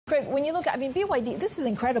Craig, when you look at, I mean, BYD, this is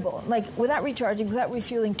incredible. Like, without recharging, without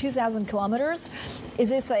refueling 2,000 kilometers, is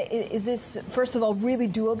this, first of all, really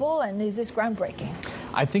doable, and is this groundbreaking?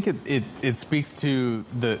 I think it speaks to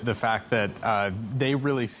the fact that they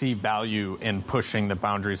really see value in pushing the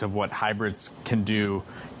boundaries of what hybrids can do,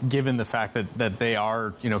 given the fact that they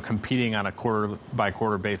are, competing on a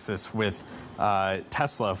quarter-by-quarter basis with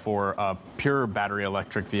Tesla for pure battery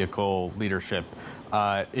electric vehicle leadership.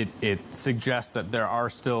 It suggests that there are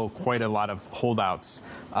still quite a lot of holdouts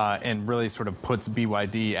and really sort of puts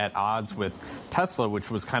BYD at odds with Tesla, which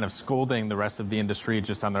was kind of scolding the rest of the industry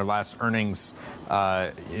just on their last earnings.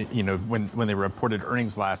 When they reported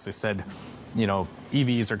earnings last, they said,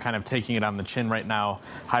 EVs are kind of taking it on the chin right now.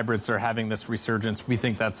 Hybrids are having this resurgence. We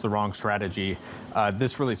think that's the wrong strategy.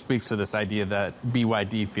 This really speaks to this idea that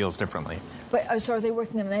BYD feels differently. But so are they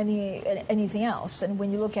working on anything else? And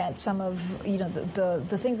when you look at some of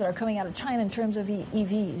the things that are coming out of China in terms of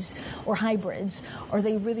EVs or hybrids, are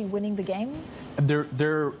they really winning the game?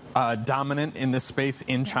 They're dominant in this space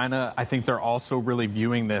in China. I think they're also really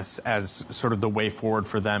viewing this as sort of the way forward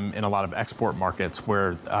for them in a lot of export markets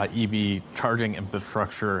where EV charging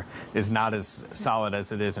infrastructure is not as solid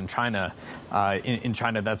as it is in China. In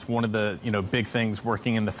China, that's one of the big things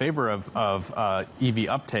working in the favor of EV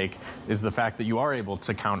uptake is the fact that you are able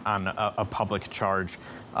to count on a public charge.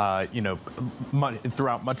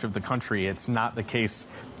 Throughout much of the country. It's not the case,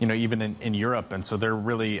 even in Europe. And so they're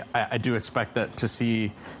really, I do expect that to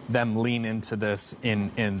see them lean into this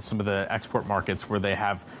in some of the export markets where they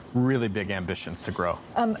have really big ambitions to grow.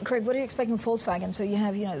 Craig, what are you expecting from Volkswagen? So you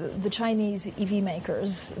have, the Chinese EV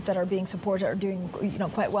makers that are being supported are doing,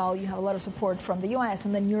 quite well. You have a lot of support from the U.S.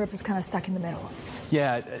 and then Europe is kind of stuck in the middle.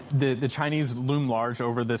 Yeah, the Chinese loom large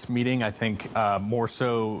over this meeting, I think, more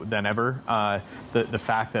so than ever. The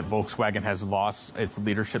fact that Volkswagen has lost its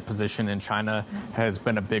leadership position in China has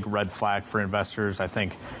been a big red flag for investors. I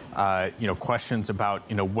think, questions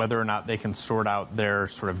about, whether or not they can sort out their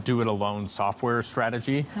sort of do-it-alone software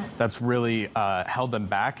strategy. That's really held them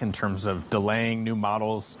back in terms of delaying new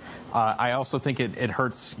models. I also think it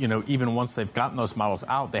hurts, even once they've gotten those models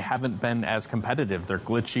out, they haven't been as competitive. They're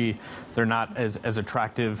glitchy. They're not as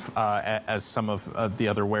attractive as some of the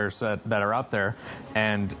other wares that are out there.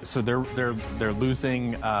 And so they're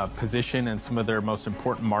losing position in some of their most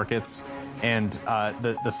important markets. And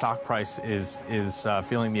the stock price is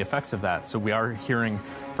feeling the effects of that. So we are hearing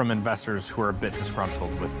from investors who are a bit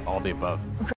disgruntled with all the above.